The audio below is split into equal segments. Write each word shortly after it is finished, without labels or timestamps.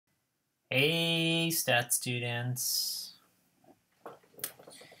Hey, stat students.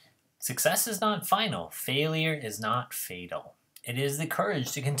 Success is not final. Failure is not fatal. It is the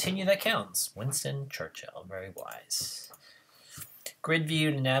courage to continue that counts. Winston Churchill, very wise. Grid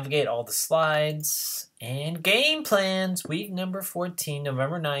view to navigate all the slides. And game plans, week number 14,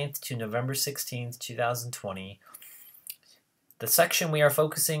 November 9th to November 16th, 2020. The section we are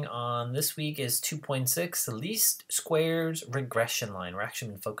focusing on this week is 2.6, the least squares regression line. We're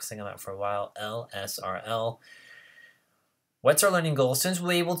actually been focusing on that for a while, LSRL. What's our learning goal? Students will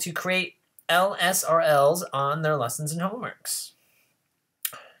be able to create LSRLs on their lessons and homeworks.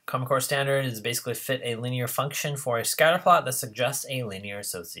 Common Core Standard is basically fit a linear function for a scatter plot that suggests a linear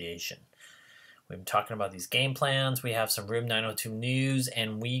association. We've been talking about these game plans. We have some Room 902 news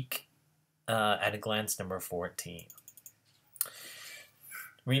and week at a glance number 14.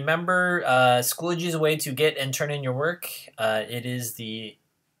 Remember, Schoology is a way to get and turn in your work. It is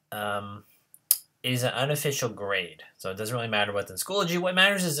an unofficial grade, so it doesn't really matter what's in Schoology. What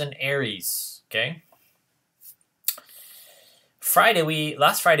matters is in Aries. Okay.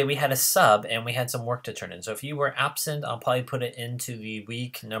 Last Friday we had a sub and we had some work to turn in. So if you were absent, I'll probably put it into the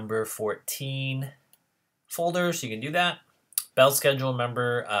week number 14 folder, so you can do that. Bell schedule.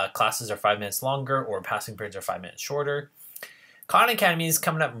 Remember, classes are 5 minutes longer, or passing periods are 5 minutes shorter. Khan Academy is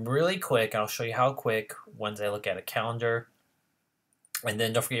coming up really quick. I'll show you how quick once I look at a calendar. And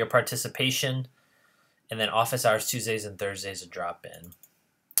then don't forget your participation. And then office hours Tuesdays and Thursdays to drop in.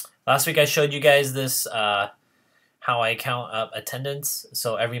 Last week I showed you guys this, how I count up attendance.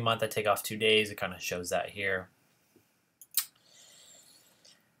 So every month I take off 2 days. It kind of shows that here.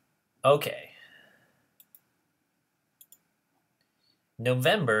 Okay.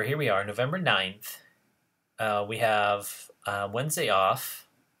 November, here we are, November 9th. We have Wednesday off,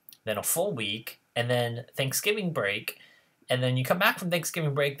 then a full week, and then Thanksgiving break. And then you come back from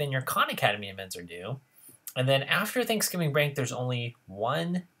Thanksgiving break, then your Khan Academy events are due. And then after Thanksgiving break, there's only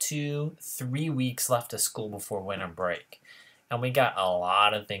 1, 2, 3 weeks left of school before winter break. And we got a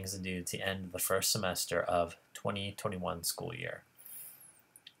lot of things to do to end the first semester of 2021 school year.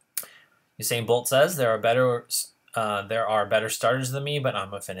 Usain Bolt says there are better starters than me, but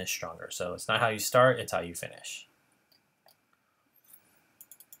I'm gonna finish stronger. So it's not how you start, it's how you finish.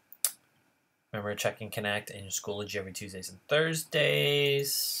 Remember, check and connect in your Schoology every Tuesdays and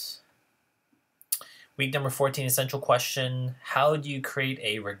Thursdays. Week number 14, essential question. How do you create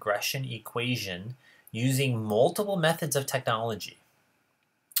a regression equation using multiple methods of technology?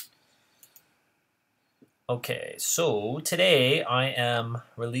 Okay, so today I am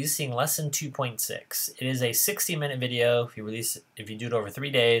releasing lesson 2.6. It is a 60-minute video. If you do it over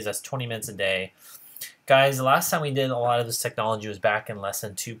 3 days, that's 20 minutes a day. Guys, the last time we did a lot of this technology was back in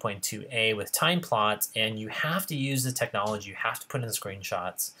lesson 2.2a with time plots, and you have to use the technology. You have to put in the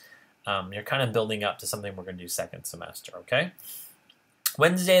screenshots. You're kind of building up to something we're going to do second semester, okay?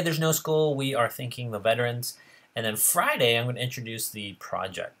 Wednesday, there's no school. We are thanking the veterans. And then Friday, I'm going to introduce the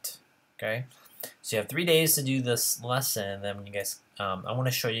project, okay? So you have 3 days to do this lesson. Then you guys, I want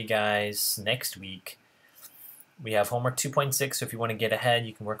to show you guys next week. We have homework 2.6, so if you want to get ahead,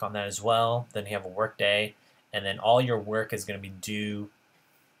 you can work on that as well. Then you have a work day, and then all your work is going to be due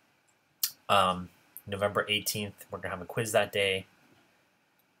November 18th. We're going to have a quiz that day,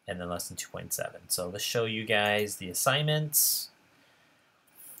 and then lesson 2.7. So let's show you guys the assignments.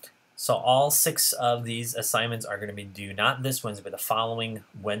 So all 6 of these assignments are going to be due, not this Wednesday, but the following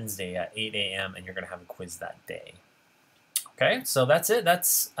Wednesday at 8 a.m., and you're going to have a quiz that day. Okay, so that's it.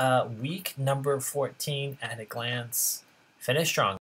 That's week number 14 at a glance. Finish strong.